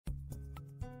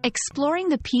Exploring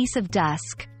the peace of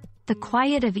dusk, the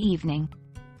quiet of evening.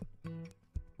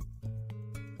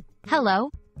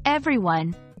 Hello,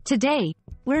 everyone. Today,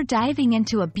 we're diving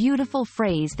into a beautiful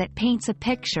phrase that paints a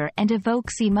picture and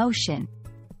evokes emotion.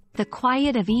 The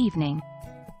quiet of evening.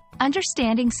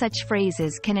 Understanding such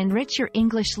phrases can enrich your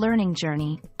English learning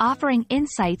journey, offering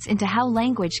insights into how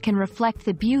language can reflect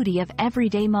the beauty of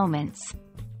everyday moments.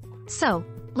 So,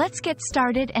 let's get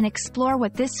started and explore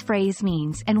what this phrase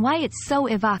means and why it's so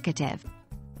evocative.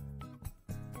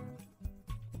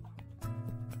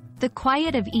 The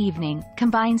quiet of evening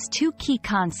combines two key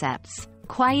concepts,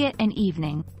 quiet and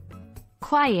evening.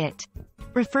 Quiet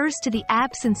refers to the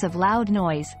absence of loud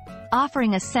noise,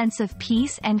 offering a sense of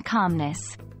peace and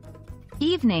calmness.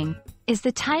 Evening is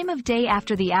the time of day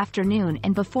after the afternoon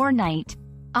and before night,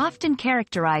 often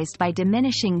characterized by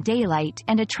diminishing daylight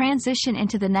and a transition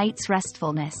into the night's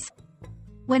restfulness.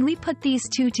 When we put these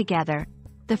two together,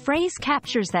 the phrase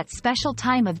captures that special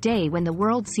time of day when the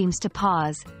world seems to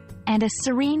pause, and a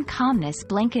serene calmness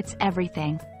blankets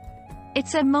everything.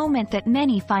 It's a moment that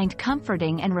many find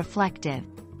comforting and reflective.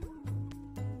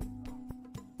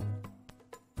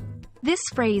 This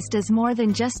phrase does more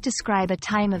than just describe a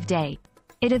time of day.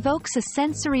 It evokes a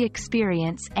sensory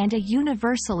experience and a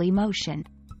universal emotion.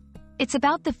 It's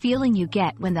about the feeling you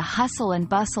get when the hustle and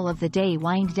bustle of the day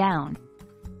wind down,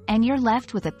 and you're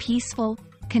left with a peaceful,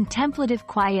 contemplative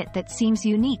quiet that seems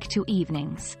unique to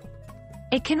evenings.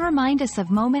 It can remind us of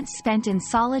moments spent in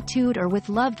solitude or with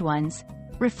loved ones,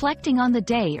 reflecting on the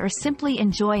day or simply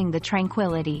enjoying the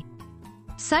tranquility.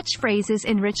 Such phrases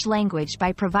enrich language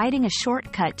by providing a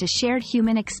shortcut to shared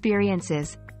human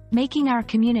experiences, making our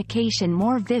communication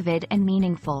more vivid and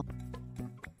meaningful.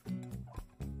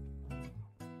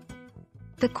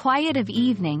 The quiet of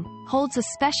evening holds a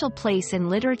special place in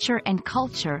literature and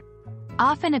culture,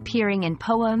 often appearing in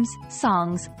poems,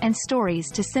 songs, and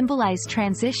stories to symbolize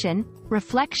transition,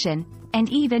 reflection, and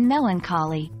even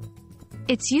melancholy.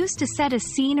 It's used to set a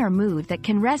scene or mood that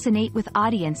can resonate with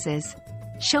audiences,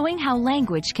 showing how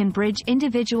language can bridge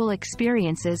individual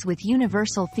experiences with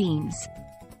universal themes.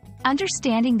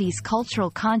 Understanding these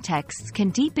cultural contexts can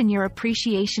deepen your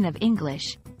appreciation of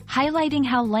English, highlighting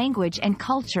how language and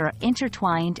culture are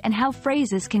intertwined and how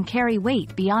phrases can carry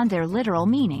weight beyond their literal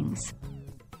meanings.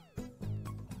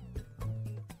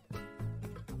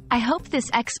 I hope this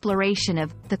exploration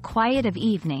of the quiet of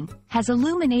evening has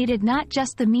illuminated not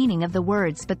just the meaning of the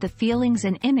words but the feelings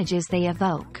and images they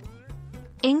evoke.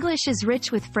 English is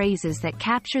rich with phrases that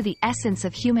capture the essence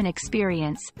of human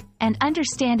experience, and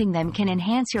understanding them can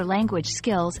enhance your language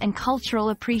skills and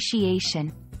cultural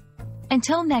appreciation.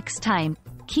 Until next time,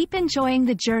 keep enjoying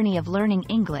the journey of learning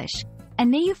English,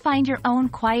 and may you find your own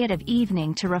quiet of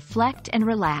evening to reflect and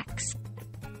relax.